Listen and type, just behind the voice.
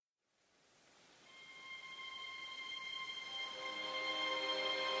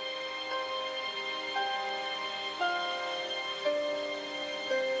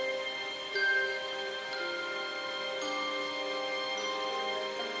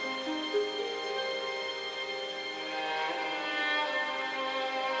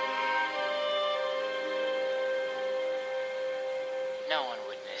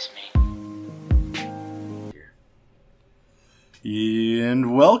It's me.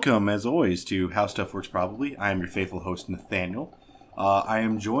 And welcome, as always, to How Stuff Works Probably. I am your faithful host, Nathaniel. I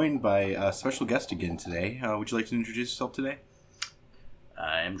am joined by a special guest again today. Would you like to introduce yourself today?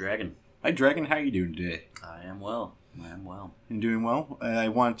 I am Dragon. Hi, Dragon. How are you doing today? I am well. You doing well? I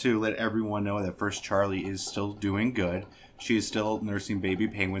want to let everyone know that First Charlie is still doing good. She is still nursing baby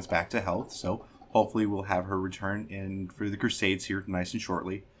penguins back to health, so hopefully we'll have her return in for the Crusades here nice and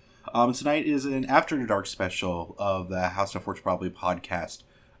shortly. Tonight is an After the Dark special of the How Stuff Works Probably podcast.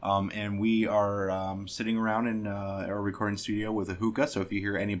 And we are sitting around in our recording studio with a hookah, so if you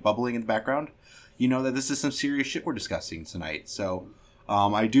hear any bubbling in the background, you know that this is some serious shit we're discussing tonight. So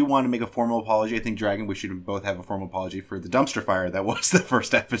I do want to make a formal apology. I think, Dragon, we should both have a formal apology for the dumpster fire that was the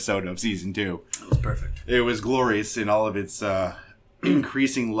first episode of Season 2. It was perfect. It was glorious in all of its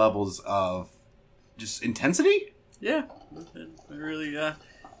increasing levels of just intensity? Yeah, it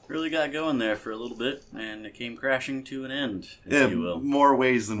really got going there for a little bit, and it came crashing to an end, if you will. More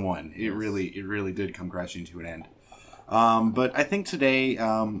ways than one. It really did come crashing to an end. But I think today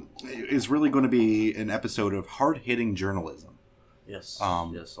is really going to be an episode of hard-hitting journalism. Yes,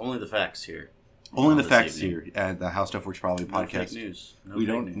 yes. Only the facts here. Only the facts here at the How Stuff Works Probably podcast. No fake news. We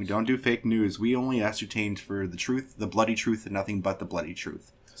don't do fake news. We only ascertain for the truth, the bloody truth, and nothing but the bloody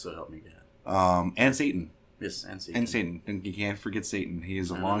truth. So help me God. And Satan. Yes, and Satan. And Satan. And you can't forget Satan. He is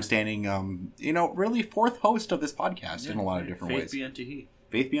a long-standing, really fourth host of this podcast in a lot of different ways. Faith be unto he.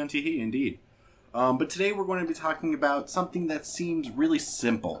 Faith be unto he, indeed. But today we're going to be talking about something that seems really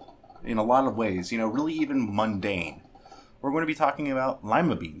simple in a lot of ways. Really even mundane. We're going to be talking about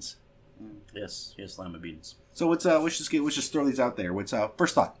lima beans. Yes, lima beans. So let's just throw these out there. What's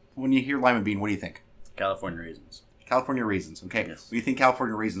first thought when you hear lima bean? What do you think? California raisins. California raisins. Okay. Yes. When you think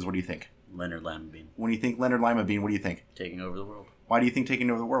California raisins, what do you think? Leonard Lima Bean. When you think Leonard Lima Bean, what do you think? Taking over the world. Why do you think taking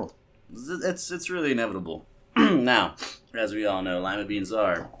over the world? It's really inevitable. Now, as we all know, lima beans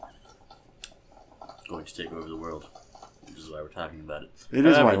are going to take over the world, which is why we're talking about it. It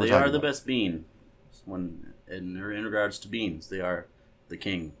is why we're talking about it. They are the best bean. In regards to beans, they are the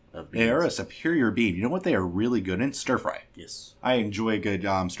king of beans. They are a superior bean. You know what they are really good in? Stir fry. Yes. I enjoy a good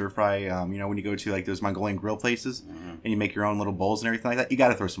stir fry. When you go to like those Mongolian grill places and you make your own little bowls and everything like that, you got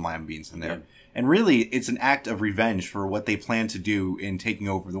to throw some lima beans in there. Yeah. And really, it's an act of revenge for what they plan to do in taking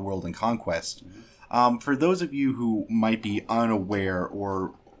over the world in conquest. Mm-hmm. For those of you who might be unaware,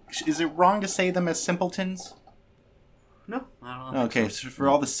 or is it wrong to say them as simpletons? No, I don't Okay, so for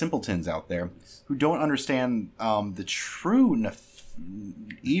all the simpletons out there who don't understand the true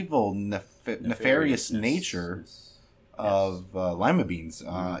nefarious nature of lima beans,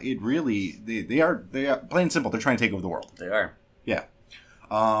 it really they are plain and simple. They're trying to take over the world. They are. Yeah.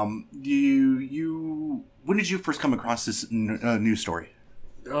 You when did you first come across this news story?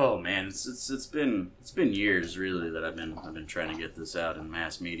 Oh man, it's been years really that I've been trying to get this out in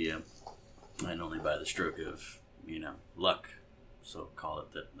mass media, and only by the stroke of luck, so call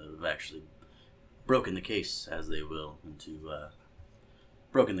it, that have actually broken the case, as they will, into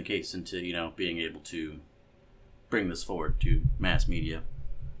being able to bring this forward to mass media.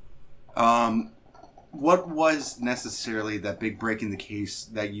 What was necessarily that big break in the case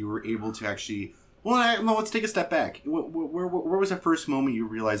that you were able to actually? Well, no, let's take a step back. Where was the first moment you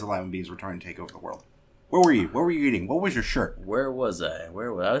realized the lima beans were trying to take over the world? Where were you? What were you eating? What was your shirt? Where was I?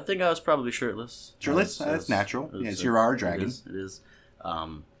 I think I was probably shirtless. Shirtless? That's natural. Yes, you're our dragon. It is.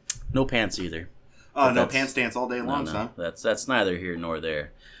 No pants either. No pants dance all day long, son. That's neither here nor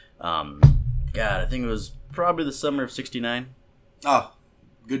there. God, I think it was probably the summer of '69. Oh,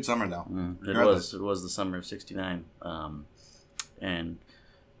 good summer though. It was the summer of '69. And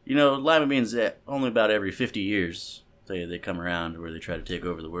lima beans, only about every 50 years. They come around where they try to take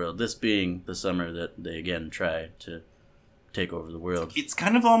over the world. This being the summer that they again try to take over the world. It's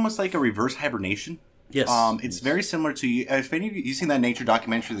kind of almost like a reverse hibernation. Yes. It's very similar to, if any of you seen that nature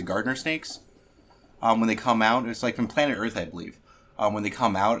documentary, The Gardener Snakes? When they come out, it's like from Planet Earth, I believe. When they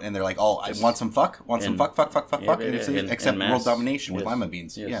come out and they're like, oh, I want some fuck, fuck, and it's except world domination with lima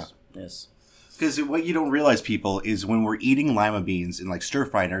beans. Yes. Yes. Because what you don't realize, people, is when we're eating lima beans and like stir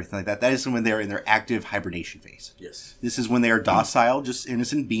fry and everything like that, that is when they're in their active hibernation phase. Yes. This is when they are docile, just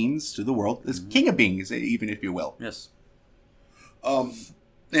innocent beings to the world. This king of beings, even if you will. Yes.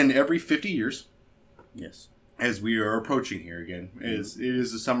 And every 50 years, yes, as we are approaching here again, it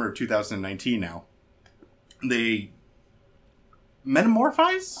is the summer of 2019 now, they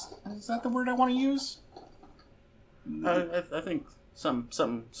metamorphize? Is that the word I want to use? I think some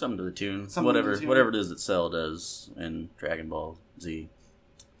to the tune. Whatever it is that Cell does in Dragon Ball Z.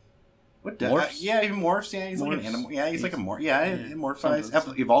 What Morphs? yeah, he morphs. Yeah, he's like an Morphs? animal. Yeah, he's like a morph. Yeah, Yeah. morphize.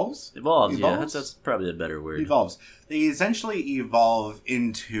 Something. Evolves. Evolves, yeah. Evolves? That's probably a better word. Evolves. They essentially evolve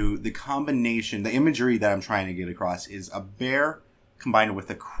into the combination. The imagery that I'm trying to get across is a bear combined with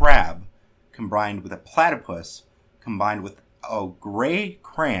a crab, combined with a platypus, combined with a gray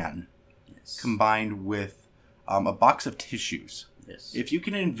crayon, Yes. combined with a box of tissues. Yes. If you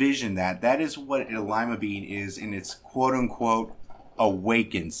can envision that, that is what a lima bean is in its quote-unquote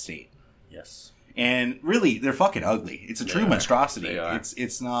awakened state. Yes. And really, they're fucking ugly. It's a true are. monstrosity. They are.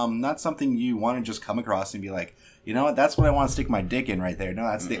 It's not something you want to just come across and be like, you know what, that's what I want to stick my dick in right there. No,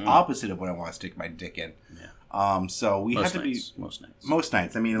 that's the opposite of what I want to stick my dick in. Yeah. So we have to be most nights. most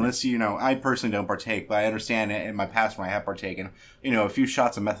nights. I mean, unless I personally don't partake, but I understand it in my past when I have partaken. A few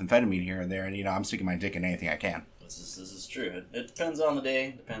shots of methamphetamine here and there, and I'm sticking my dick in anything I can. This is true. It depends on the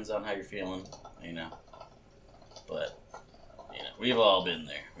day. Depends on how you're feeling. But we've all been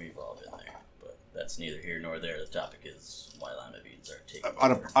there. But that's neither here nor there. The topic is why lima beans are taken.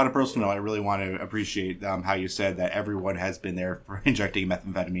 On a personal note, I really want to appreciate how you said that everyone has been there for injecting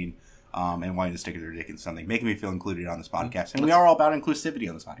methamphetamine and wanting to stick their dick in something, making me feel included on this podcast. And we are all about inclusivity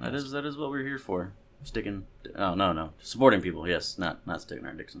on this podcast. That is what we're here for. Sticking. Oh no. Supporting people. Yes. Not sticking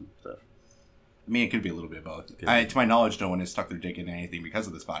our dicks in stuff. I mean, it could be a little bit of both. To my knowledge, no one has stuck their dick in anything because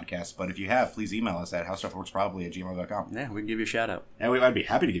of this podcast. But if you have, please email us at howstuffworksprobably@gmail.com. Yeah, we can give you a shout out. And I'd be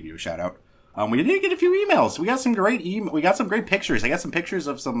happy to give you a shout out. We did get a few emails. We got some great we got some great pictures. I got some pictures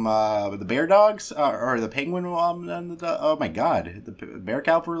of some the bear dogs or the penguin. And oh my god, the bear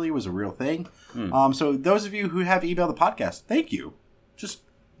cavalry was a real thing. So those of you who have emailed the podcast, thank you. Just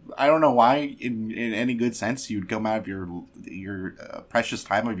I don't know why, in any good sense, you'd come out of your precious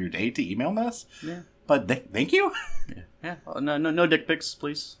time of your day to email us. Yeah. But thank you. Yeah. Oh, no dick pics,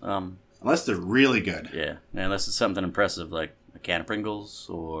 please. Unless they're really good. Yeah. Unless it's something impressive like a can of Pringles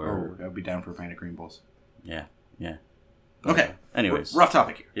or. I'd be down for a pan of cream balls. Yeah. Okay. Anyways. Rough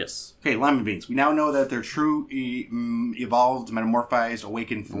topic here. Yes. Okay, lima beans. We now know that their true evolved, metamorphized,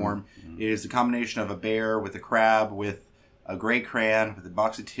 awakened form is the combination of a bear with a crab with a gray crayon with a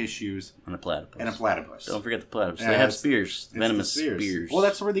box of tissues And a platypus. Don't forget the platypus. They have spears. Venomous spears. Well,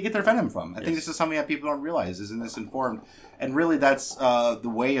 that's where they get their venom from. I think this is something that people don't realize, isn't this informed? And really, that's the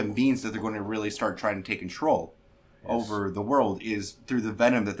way of beings that they're going to really start trying to take control over the world is through the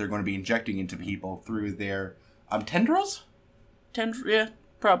venom that they're going to be injecting into people through their tendrils? Some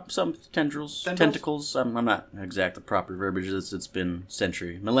tendrils. Tentacles. I'm not exact the proper verbiage. It's been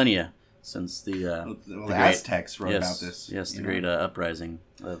millennia since the Aztecs wrote about this. Yes, the great uprising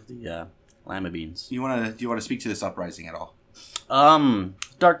of the lima beans. Do you want to speak to this uprising at all?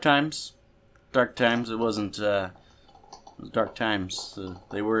 Dark times. It wasn't. It was dark times.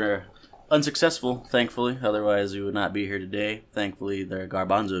 They were unsuccessful, thankfully. Otherwise, we would not be here today. Thankfully, their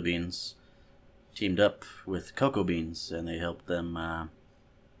garbanzo beans teamed up with cocoa beans, and they helped them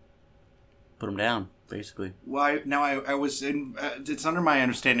put them down. Basically. Well, I was in. It's under my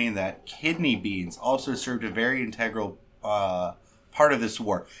understanding that kidney beans also served a very integral part of this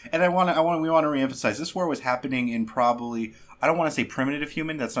war, and we want to reemphasize this war was happening in probably I don't want to say primitive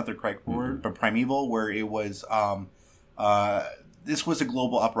human. That's not the correct word, but primeval, where it was. This was a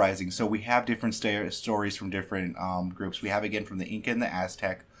global uprising, so we have different stories from different groups. We have again from the Inca and the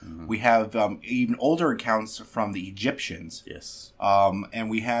Aztec. We have even older accounts from the Egyptians. Yes.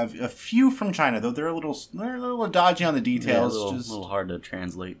 And we have a few from China, though they're a little dodgy on the details. Yeah, a little hard to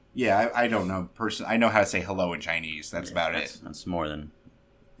translate. Yeah, I don't know. I know how to say hello in Chinese. That's about it. That's more than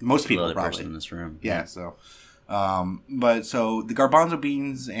most people other probably person in this room. Yeah. So. But so the garbanzo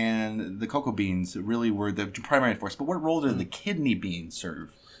beans and the cocoa beans really were the primary force. But what role did the kidney beans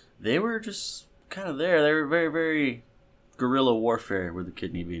serve? They were just kind of there. They were very, very guerrilla warfare with the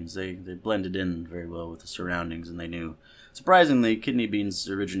kidney beans. They blended in very well with the surroundings, and they knew. Surprisingly, kidney beans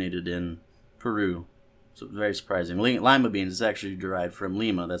originated in Peru. So very surprising. Lima beans is actually derived from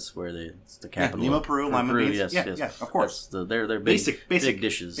Lima. That's where it's the capital. Lima, Peru, lima beans. Yes, yeah, of course. They're big, basic big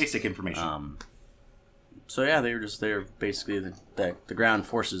dishes. Basic information. So yeah, they were basically the ground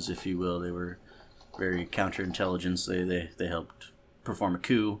forces, if you will. They were very counterintelligence. They helped perform a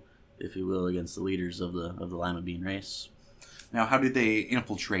coup, if you will, against the leaders of the lima bean race. Now, how did they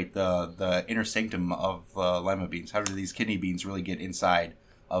infiltrate the inner sanctum of lima beans? How did these kidney beans really get inside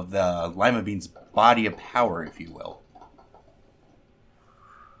of the lima beans' body of power, if you will?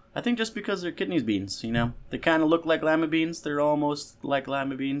 I think just because they're kidney beans, they kind of look like lima beans. They're almost like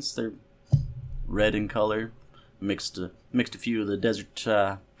lima beans. They're red in color, mixed a few of the desert,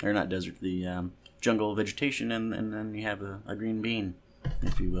 the jungle vegetation, and then you have a green bean,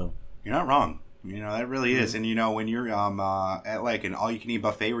 if you will. You're not wrong. You know, that really is. And, you know, when you're at, like, an all-you-can-eat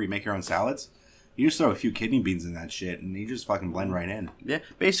buffet where you make your own salads, you just throw a few kidney beans in that shit, and you just fucking blend right in. Yeah,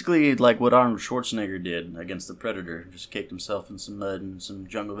 basically like what Arnold Schwarzenegger did against the Predator. Just caked himself in some mud and some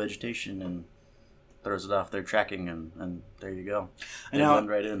jungle vegetation and throws it off their tracking, and there you go. They blend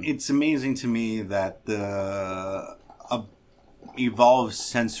right in. It's amazing to me that the evolved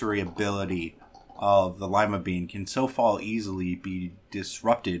sensory ability of the lima bean can so easily be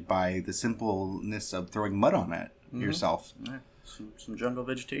disrupted by the simpleness of throwing mud on it yourself. Yeah. Some jungle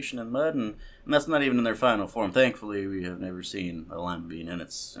vegetation and mud, and that's not even in their final form. Thankfully, we have never seen a lima bean in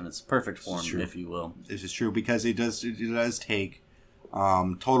its perfect form, if you will. This is true because it does take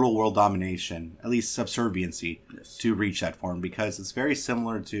total world domination, at least subserviency, to reach that form. Because it's very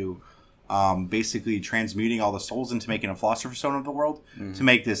similar to basically transmuting all the souls into making a philosopher's stone of the world to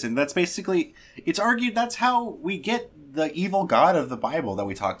make this, and that's basically, it's argued that's how we get the evil god of the Bible that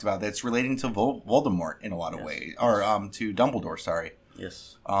we talked about, that's relating to Voldemort in a lot of ways, or to Dumbledore, sorry.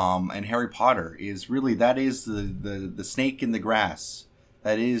 Yes. And Harry Potter is really, that is the snake in the grass.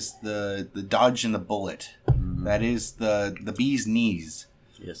 That is the dodge in the bullet. That is the bee's knees.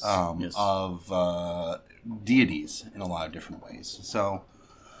 Yes. Of deities in a lot of different ways. So,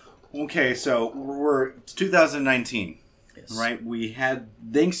 okay, so it's 2019. Yes. Right, we had,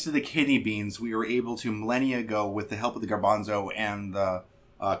 thanks to the kidney beans, we were able to millennia ago, with the help of the garbanzo and the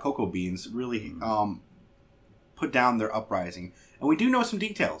cocoa beans, really put down their uprising. And we do know some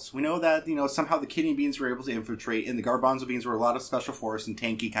details. We know that, you know, somehow the kidney beans were able to infiltrate, and the garbanzo beans were a lot of special force and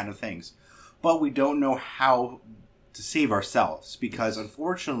tanky kind of things. But we don't know how to save ourselves, because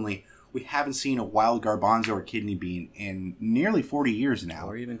unfortunately, we haven't seen a wild garbanzo or kidney bean in nearly 40 years now.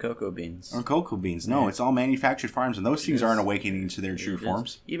 Or even cocoa beans. Or cocoa beans. No, it's all manufactured farms, and those things aren't awakening to their true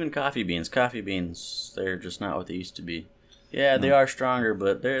forms. Even coffee beans. Coffee beans, they're just not what they used to be. Yeah, they are stronger,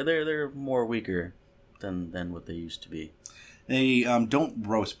 but they're more weaker than what they used to be. They don't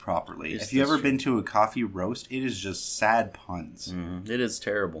roast properly. If you've ever been to a coffee roast, it is just sad puns. It is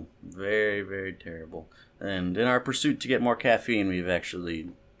terrible. Very, very terrible. And in our pursuit to get more caffeine, we've actually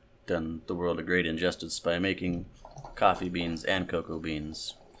done the world a great injustice by making coffee beans and cocoa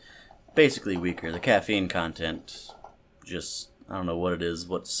beans basically weaker. The caffeine content, just, I don't know what it is,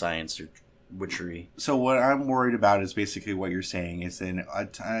 what science or witchery. So what I'm worried about is basically what you're saying is then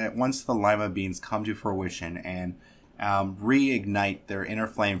once the lima beans come to fruition and reignite their inner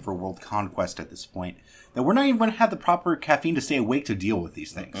flame for world conquest at this point, that we're not even going to have the proper caffeine to stay awake to deal with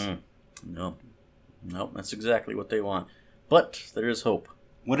these things. No, that's exactly what they want. But there is hope.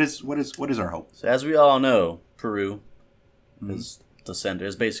 What is our hope? So as we all know, Peru is the center,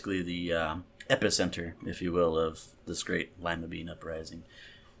 is basically the epicenter, if you will, of this great lima bean uprising.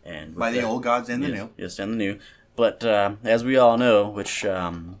 And by the old gods and the new. Yes, and the new. But as we all know, which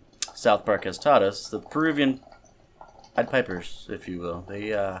South Park has taught us, the Peruvian Pied Pipers, if you will,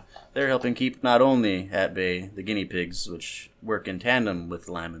 they're helping keep not only at bay the guinea pigs, which work in tandem with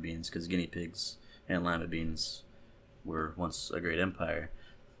lima beans, because guinea pigs and lima beans were once a great empire.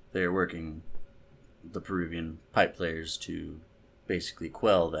 They're working the Peruvian pipe players to basically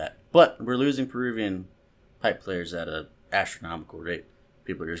quell that. But we're losing Peruvian pipe players at an astronomical rate.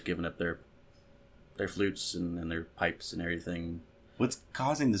 People are just giving up their flutes and their pipes and everything. What's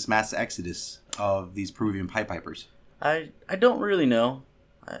causing this mass exodus of these Peruvian pipe pipers? I don't really know.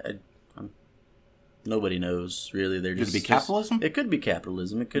 Nobody knows, really. They're could it be capitalism? It could be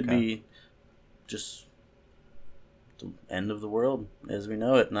capitalism. It could be just the end of the world as we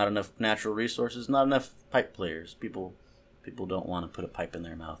know it. Not enough natural resources, not enough pipe players. People don't want to put a pipe in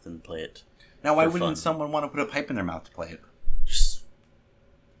their mouth and play it. Now, why wouldn't someone want to put a pipe in their mouth to play it? Just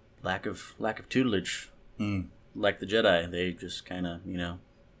lack of tutelage. Like the Jedi, they just kind of,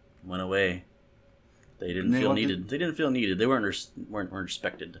 went away. They didn't feel needed. They didn't feel needed. They weren't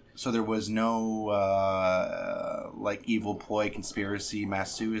respected. So there was no evil ploy, conspiracy,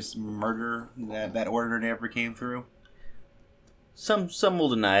 mass suicide, murder that order never came through. Some will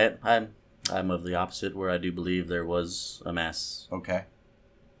deny it. I'm of the opposite, where I do believe there was a mass. Okay.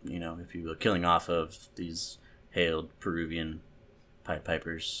 If you will, killing off of these hailed Peruvian Pied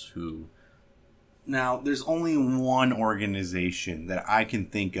Pipers who. Now, there's only one organization that I can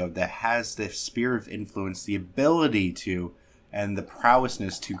think of that has the sphere of influence, the ability to, and the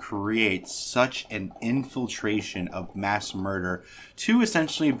prowessness to create such an infiltration of mass murder to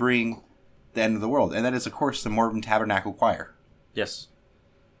essentially bring the end of the world. And that is, of course, the Mormon Tabernacle Choir. Yes.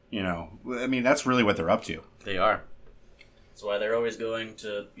 That's really what they're up to. They are. That's why they're always going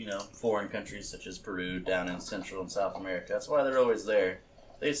to, foreign countries such as Peru down in Central and South America. That's why they're always there.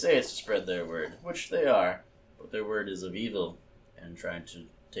 They say it's to spread their word, which they are, but their word is of evil and trying to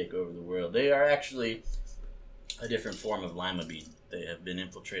take over the world. They are actually a different form of lima bean. They have been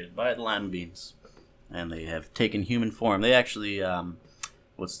infiltrated by the lima beans, and they have taken human form. They actually,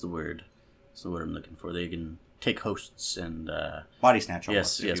 what's the word? What's the word I'm looking for? They can take hosts and body snatch.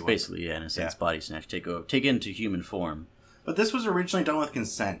 Almost, yes, basically, yeah, in a sense, body snatch, take into human form. But this was originally done with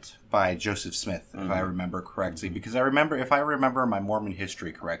consent by Joseph Smith, if I remember correctly, because if I remember my Mormon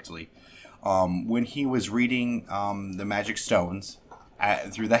history correctly, when he was reading the magic stones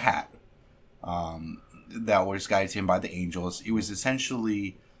through the hat that was guided to him by the angels, it was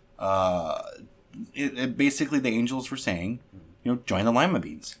essentially, basically the angels were saying, join the lima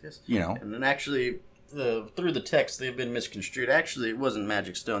beans. Yes. And then actually, through the text, they've been misconstrued. Actually, it wasn't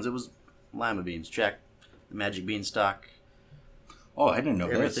magic stones; it was lima beans. Jack, the magic beanstalk. Oh, I didn't know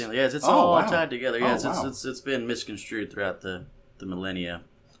everything. This. Yes, it's all wow. tied together. Yes, wow. it's been misconstrued throughout the millennia.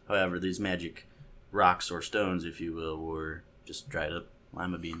 However, these magic rocks or stones, if you will, were just dried up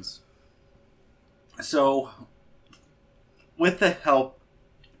lima beans. So, with the help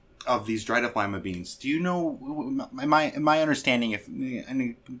of these dried up lima beans, do you know? My understanding,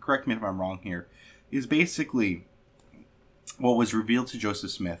 and correct me if I'm wrong here, is basically what was revealed to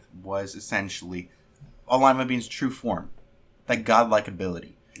Joseph Smith was essentially a lima bean's true form, that godlike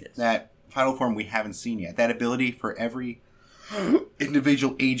ability, that final form we haven't seen yet, that ability for every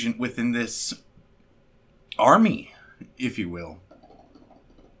individual agent within this army, if you will,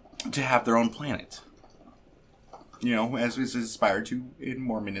 to have their own planet. As is inspired to in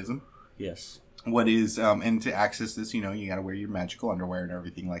Mormonism. Yes. What is, and to access this, you gotta wear your magical underwear and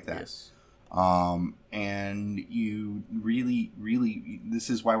everything like that. Yes. And you really, this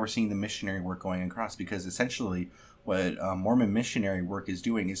is why we're seeing the missionary work going across, because essentially what Mormon missionary work is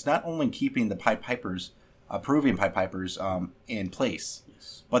doing is not only keeping the Pied Pipers, Peruvian Pied Pipers, in place,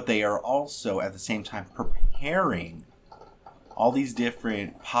 but they are also at the same time preparing all these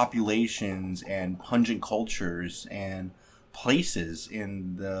different populations and pungent cultures and places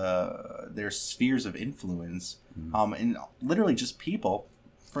in their spheres of influence, and literally just people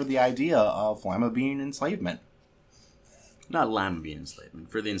for the idea of lima bean enslavement. Not lima bean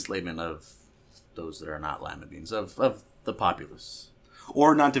enslavement, for the enslavement of those that are not lima beans, of the populace.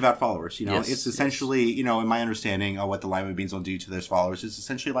 Or non-devout followers, Yes, it's essentially, in my understanding of what the lima beans will do to their followers is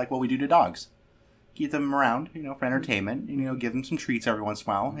essentially like what we do to dogs. Keep them around, for entertainment, give them some treats every once in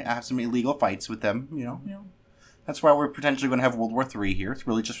a while, have some illegal fights with them, That's why we're potentially going to have World War III here. It's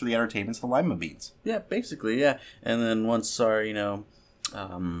really just for the entertainment of the lima beans. Yeah, basically, yeah. And then once our,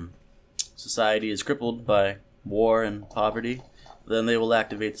 society is crippled by war and poverty, then they will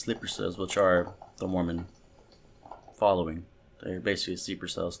activate the sleeper cells, which are the Mormon following. They're basically sleeper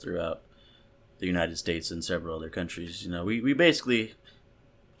cells throughout the United States and several other countries. We basically,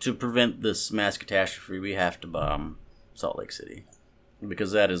 to prevent this mass catastrophe, we have to bomb Salt Lake City,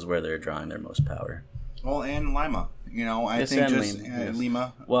 because that is where they're drawing their most power. Well, and Lima, I think just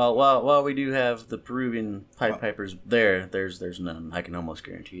Lima. Well, while we do have the Peruvian Pied Pipers there's none. I can almost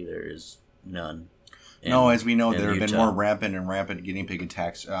guarantee there is none. As we know, there have been more rampant guinea pig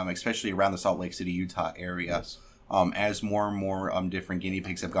attacks, especially around the Salt Lake City, Utah area. Yes. As more and more different guinea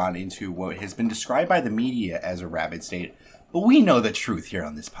pigs have gone into what has been described by the media as a rabid state. But we know the truth here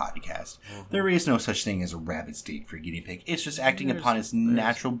on this podcast. Mm-hmm. There is no such thing as a rabid state for a guinea pig. It's just acting upon its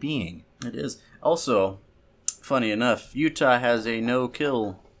natural being. It is. Also, funny enough, Utah has a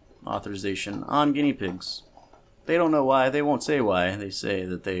no-kill authorization on guinea pigs. They don't know why. They won't say why. They say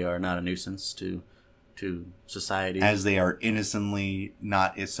that they are not a nuisance to society. As they are innocently,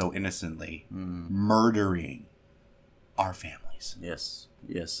 not so innocently, murdering our families. Yes.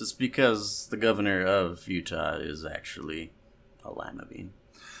 It's because the governor of Utah is actually a lima bean.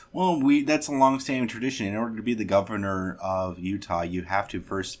 Well, that's a long-standing tradition. In order to be the governor of Utah, you have to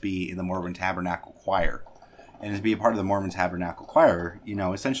first be in the Mormon Tabernacle Choir. And to be a part of the Mormon Tabernacle Choir,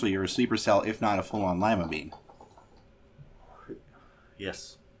 essentially you're a sleeper cell, if not a full-on lima bean.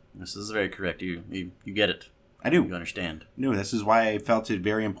 Yes. This is very correct. You get it. I do. You understand. No, this is why I felt it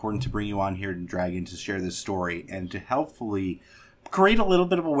very important to bring you on here, Dragon, to share this story and to helpfully create a little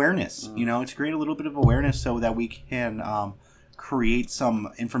bit of awareness. To create a little bit of awareness so that we can create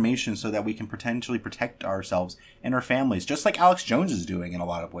some information so that we can potentially protect ourselves and our families, just like Alex Jones is doing in a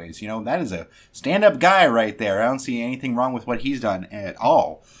lot of ways. That is a stand-up guy right there. I don't see anything wrong with what he's done at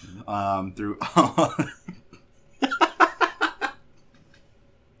all. Through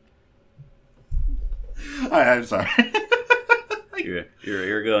I'm sorry.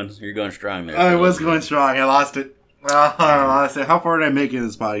 You're going strong there. I was going strong. I lost it. I lost it. How far did I make in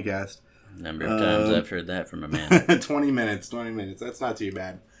this podcast? Number of times I've heard that from a man. 20 minutes. That's not too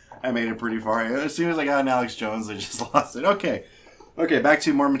bad. I made it pretty far. As soon as I got an Alex Jones, I just lost it. Okay. Okay, back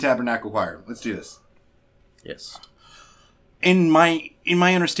to Mormon Tabernacle Choir. Let's do this. Yes. In my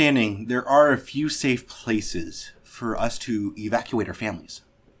understanding, there are a few safe places for us to evacuate our families.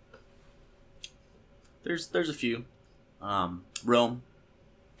 There's a few. Rome.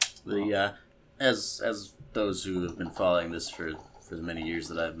 As those who have been following this for the many years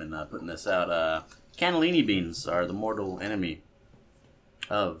that I've been putting this out, cannellini beans are the mortal enemy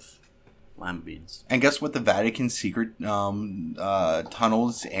of lima beans. And guess what? The Vatican's secret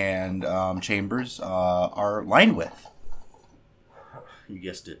tunnels and chambers are lined with. You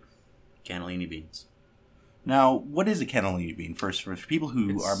guessed it, cannellini beans. Now, what is a cannellini bean? First, for people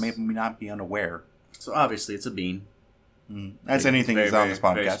who are maybe not be unaware. So obviously, it's a bean. As anything is on this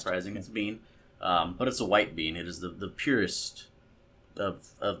podcast. Very surprising. It's a bean, but it's a white bean. It is the purest of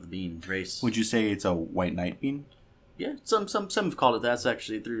the bean race. Would you say it's a white knight bean? Yeah, some have called it that. That's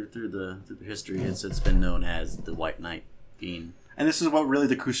actually through the history. It's been known as the white knight bean. And this is what really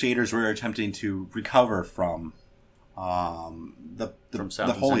the Crusaders were attempting to recover from From South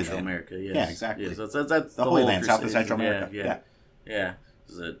the and Holy Central Land. America. Yes. Yeah, exactly. Yes, that's the Holy Land, South and Central America. Yeah.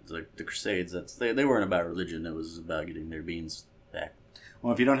 The Crusades. They weren't about religion. It was about getting their beans back.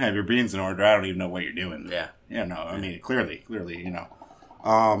 Well, if you don't have your beans in order, I don't even know what you're doing. Yeah. Yeah, no, I mean, clearly, you know.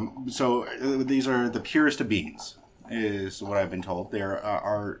 So these are the purest of beans, is what I've been told. They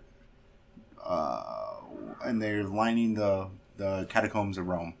are and they're lining the catacombs of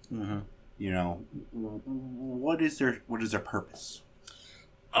Rome. Mm-hmm. You know, what is their purpose?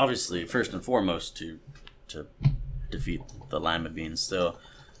 Obviously, first and foremost, to defeat the lima beans. So,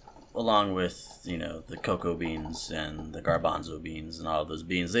 along with the cocoa beans and the garbanzo beans and all of those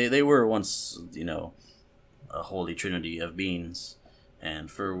beans, they were once a holy trinity of beans, and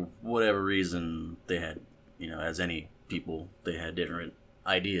for whatever reason they had as any people, they had different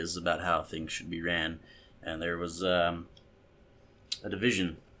ideas about how things should be ran, and there was a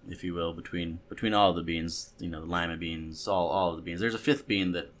division, if you will, between all of the beans, the lima beans, all of the beans. There's a fifth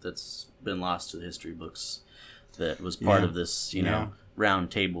bean that's been lost to the history books that was part of this,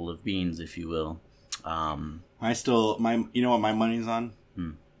 round table of beans, if you will. You know what my money's on?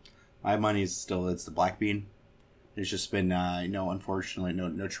 My money's still, it's the black bean. There's just been, unfortunately,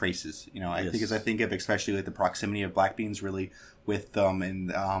 no traces. I think of especially like the proximity of black beans really with them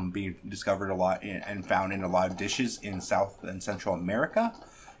and being discovered a lot and found in a lot of dishes in South and Central America.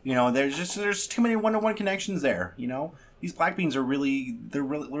 There's too many one-to-one connections there. These black beans are really,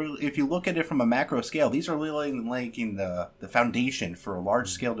 if you look at it from a macro scale, these are really laying the foundation for a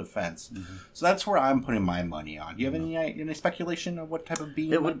large-scale defense. Mm-hmm. So that's where I'm putting my money on. Do you have any speculation of what type of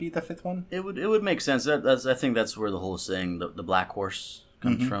bean would be the fifth one? It would make sense. I think that's where the whole saying, the black horse,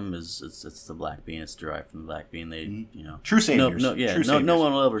 comes from. It's the black bean. It's derived from the black bean. They true saviors. No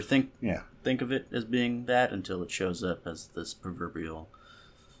one will ever think of it as being that until it shows up as this proverbial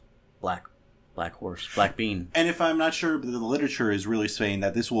black horse, black bean. And if I'm not sure, the literature is really saying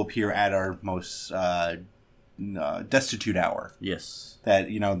that this will appear at our most destitute hour. Yes. That,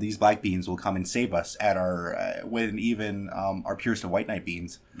 these black beans will come and save us at our, when even our purest of white knight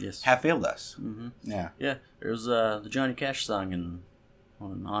beans have failed us. Mm-hmm. Yeah. Yeah. There's the Johnny Cash song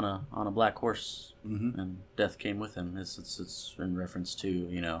on a black horse, and death came with him. It's in reference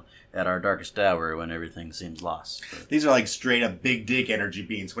to at our darkest hour when everything seems lost. But these are like straight up big dick energy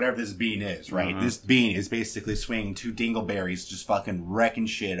beans, whatever this bean is, right? This bean is basically swinging two dingleberries, just fucking wrecking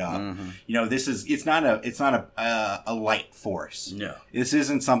shit up. It's not a light force. No, this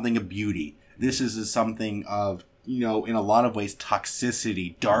isn't something of beauty. This is something of in a lot of ways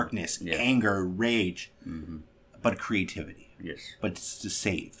toxicity, darkness, anger, rage, but creativity. Yes. But to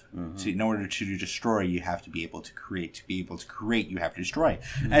save. So in order to destroy, you have to be able to create. To be able to create, you have to destroy.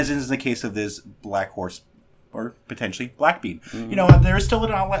 As is the case of this black horse, or potentially black bean. There is still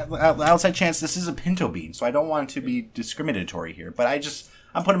an outside chance this is a pinto bean, so I don't want to be discriminatory here. But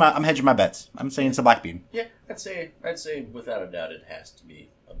I'm hedging my bets. I'm saying it's a black bean. Yeah, I'd say without a doubt it has to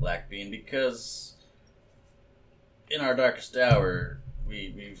be a black bean, because in our darkest hour,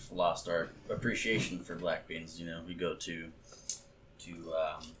 we've lost our appreciation for black beans. We go to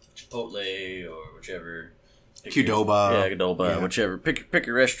Chipotle or whichever. Qdoba. Whichever. Pick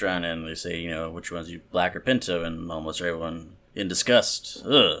a restaurant and they say, which one's you, black or pinto, and almost everyone in disgust.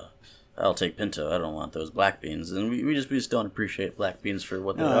 Ugh, I'll take pinto. I don't want those black beans. And we just don't appreciate black beans for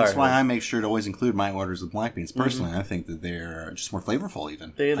what they are. That's why I make sure to always include my orders with black beans. Personally, I think that they're just more flavorful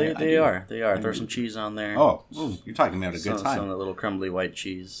even. They are. Throw some cheese on there. Oh, you're talking about a good time. Some of the little crumbly white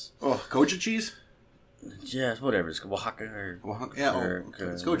cheese. Oh, Goja cheese? Yeah, whatever. It's Oaxaca or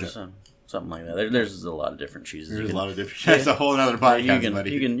it's Goja. Something like that. There's a lot of different cheeses. There's a lot of different. That's a whole other podcast,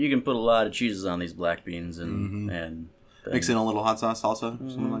 buddy. You can put a lot of cheeses on these black beans, and Mix in a little hot sauce, salsa,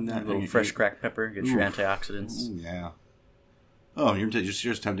 something like that. A little fresh cracked pepper, gets your antioxidants. Ooh, yeah. Oh, you're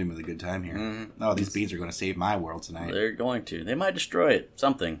just tempting me with a good time here. Mm-hmm. Oh, these beans are going to save my world tonight. They're going to. They might destroy it.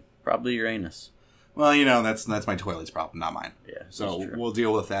 Something. Probably your anus. Well, that's my toilet's problem, not mine. Yeah. So we'll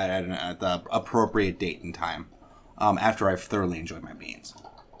deal with that at the appropriate date and time, after I've thoroughly enjoyed my beans.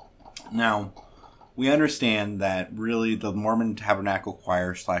 Now, we understand that really the Mormon Tabernacle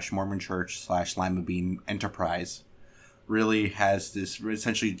Choir / Mormon Church / Lima Bean Enterprise really has this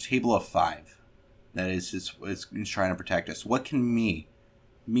essentially table of 5 that is trying to protect us. What can me,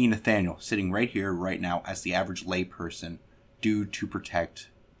 Nathaniel, sitting right here, right now, as the average lay person, do to protect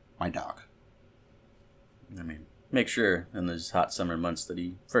my dog? I mean, make sure in these hot summer months that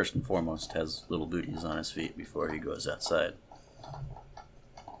he, first and foremost, has little booties on his feet before he goes outside.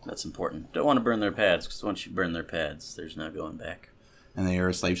 That's important. Don't want to burn their pads, because once you burn their pads, there's no going back. And they are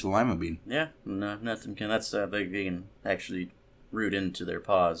a slave to the lima bean. Yeah, no, nothing can. That's they can actually root into their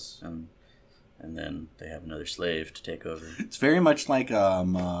paws, and then they have another slave to take over. It's very much like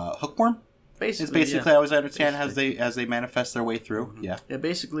hookworm. Basically, it's basically, I always understand as they manifest their way through. Mm-hmm. Yeah. Yeah,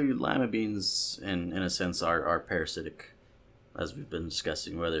 basically, lima beans, in a sense, are parasitic, as we've been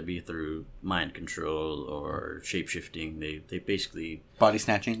discussing, whether it be through mind control or shape-shifting. They basically... Body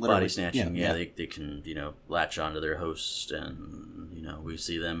snatching, literally. Body snatching, yeah. They can, latch onto their host, and, we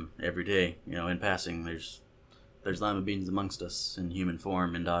see them every day. In passing, there's lima beans amongst us in human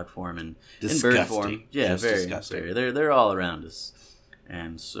form, in dog form, and in bird form. Yeah, just very disgusting. They're all around us.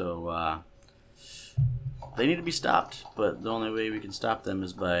 And so... they need to be stopped, but the only way we can stop them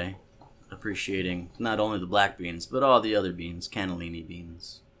is by appreciating not only the black beans, but all the other beans. Cannellini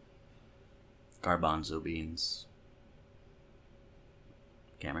beans, garbanzo beans.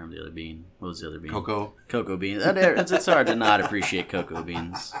 Can't remember the other bean. What was the other bean? Cocoa beans. It's hard to not appreciate cocoa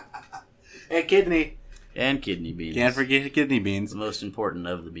beans. And kidney. And kidney beans. Can't forget kidney beans. The most important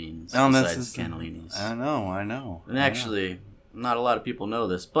of the beans, Oh, besides cannellinis. I know. And actually, not a lot of people know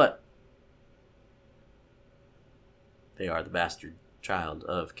this, but they are the bastard child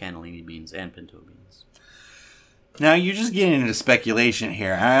of cannellini beans and pinto beans. Now, you're just getting into speculation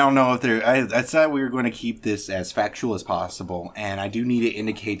here. I don't know if I thought we were going to keep this as factual as possible, and I do need to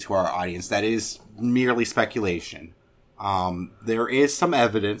indicate to our audience that is merely speculation. There is some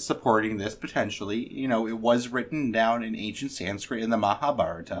evidence supporting this, potentially. It was written down in ancient Sanskrit in the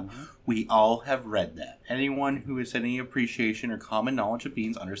Mahabharata. Mm-hmm. We all have read that. Anyone who has any appreciation or common knowledge of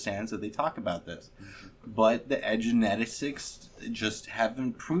beans understands that they talk about this. Mm-hmm. But the geneticists just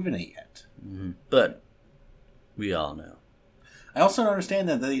haven't proven it yet. Mm-hmm. But we all know. I also understand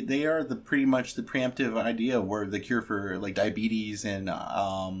that they are pretty much the preemptive idea where the cure for diabetes and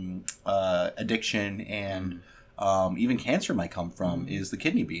addiction and even cancer might come from is the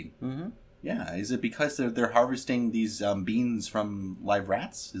kidney bean. Mm-hmm. Yeah, is it because they're harvesting these beans from live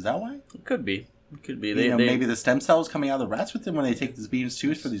rats? Is that why? It could be. It could be. Maybe the stem cells coming out of the rats with them when they take these beans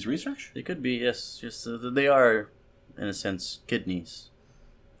too for these research? It could be, yes. Just they are, in a sense, kidneys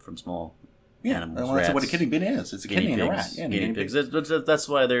from small animals. Well, that's what a kidney bean is. It's a kidney in a rat. Yeah, guinea pigs. That's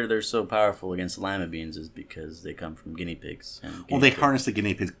why they're so powerful against lima beans, is because they come from guinea pigs. They harness the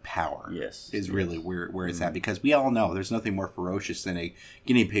guinea pig's power. Yes. Is really where it's at. Because we all know there's nothing more ferocious than a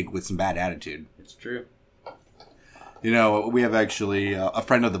guinea pig with some bad attitude. It's true. We have actually a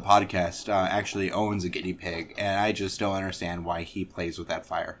friend of the podcast actually owns a guinea pig, and I just don't understand why he plays with that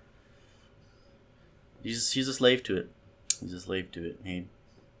fire. He's a slave to it.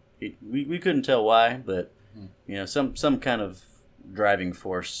 We couldn't tell why, but some kind of driving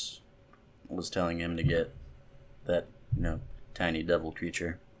force was telling him to get that tiny devil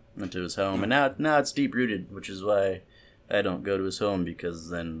creature into his home, and now it's deep rooted, which is why I don't go to his home,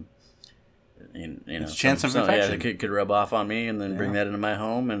 because then. It's a chance of infection. It could rub off on me and then bring that into my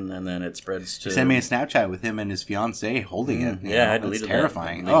home, and then it spreads to... He sent me a Snapchat with him and his fiancée holding it. I deleted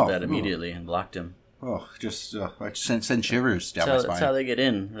terrifying. That. I deleted that immediately and blocked him. Oh, just send shivers down my spine. That's how they get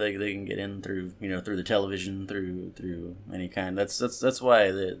in. They can get in through through the television, through any kind. That's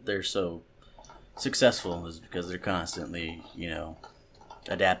why they're so successful, is because they're constantly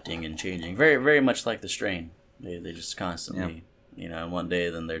adapting and changing. Very very much like the strain. They just constantly and one day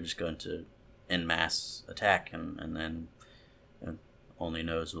then they're just going to en masse attack, and then only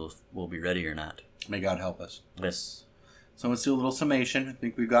knows we'll be ready or not. May God help us. Yes. So let's do a little summation. I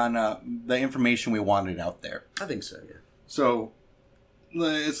think we've gotten the information we wanted out there. I think so, yeah. So,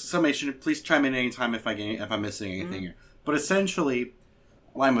 summation. Please chime in anytime if I'm missing anything here. But essentially,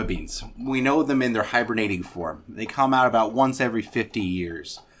 lima beans. We know them in their hibernating form. They come out about once every 50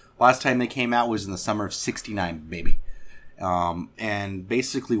 years. Last time they came out was in the summer of '69, maybe. And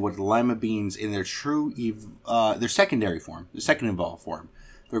basically, what the lima beans in their their secondary form, their second evolved form,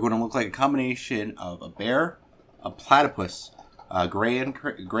 they're going to look like a combination of a bear, a platypus, a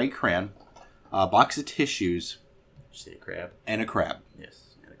gray crayon, a box of tissues. Did you say a crab? And a crab.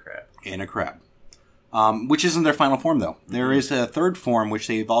 Yes, and a crab. And a crab. Which isn't their final form, though. Mm-hmm. There is a third form which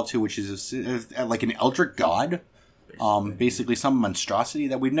they evolved to, which is like an eldritch god. Basically some monstrosity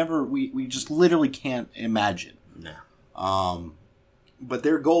that we just literally can't imagine. No. But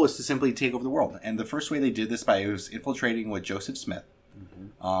their goal is to simply take over the world. And the first way they did this was infiltrating with Joseph Smith.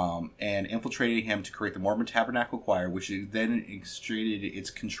 Mm-hmm. And infiltrating him to create the Mormon Tabernacle Choir, which then extruded its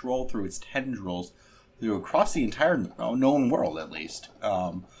control through its tendrils across the entire known world, at least.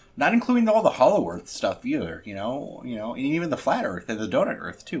 Not including all the Hollow Earth stuff either, and even the Flat Earth and the Donut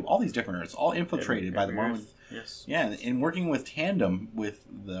Earth too. All these different Earths, all infiltrated by the Mormon. Yes. Yeah, and working with tandem with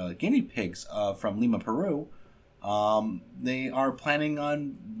the guinea pigs from Lima, Peru, they are planning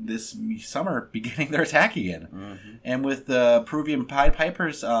on this summer beginning their attack again. Mm-hmm. And with the Peruvian Pied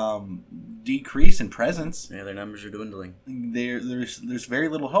Pipers decrease in presence, yeah, their numbers are dwindling. There's very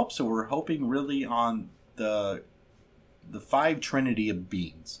little hope. So we're hoping really on the five trinity of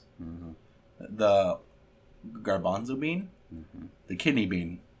beans: mm-hmm. the garbanzo bean, mm-hmm. the kidney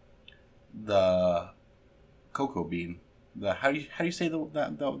bean, the cocoa bean. How do you say the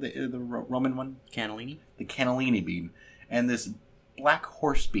Roman one? Cannellini. The cannellini bean, and this black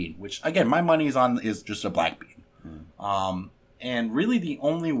horse bean, which again my money is just a black bean. Mm. And really the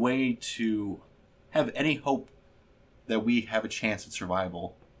only way to have any hope that we have a chance at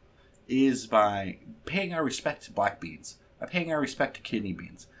survival is by paying our respect to black beans, by paying our respect to kidney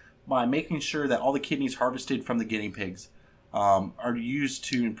beans, by making sure that all the kidneys harvested from the guinea pigs are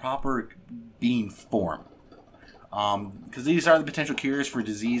used in proper bean form. Because these are the potential cures for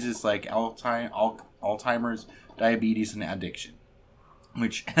diseases like Alzheimer's, diabetes, and addiction.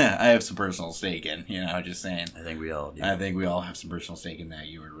 Which I have some personal stake in, just saying. I think we all do. I think we all have some personal stake in that.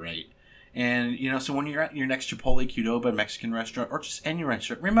 You were right. And, so when you're at your next Chipotle, Qdoba, Mexican restaurant, or just any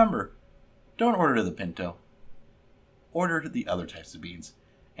restaurant, remember, don't order the pinto. Order the other types of beans.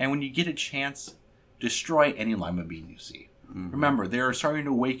 And when you get a chance, destroy any lima bean you see. Mm-hmm. Remember, they are starting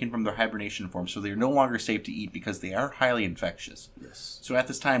to awaken from their hibernation form, so they are no longer safe to eat because they are highly infectious. Yes. So at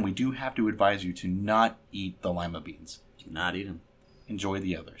this time, we do have to advise you to not eat the lima beans. Do not eat them. Enjoy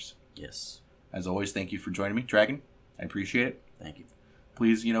the others. Yes. As always, thank you for joining me, Dragon. I appreciate it. Thank you.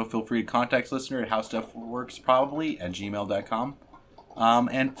 Please, feel free to contact listener at howstuffworksprobably@gmail.com.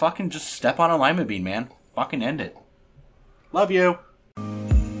 And fucking just step on a lima bean, man. Fucking end it. Love you.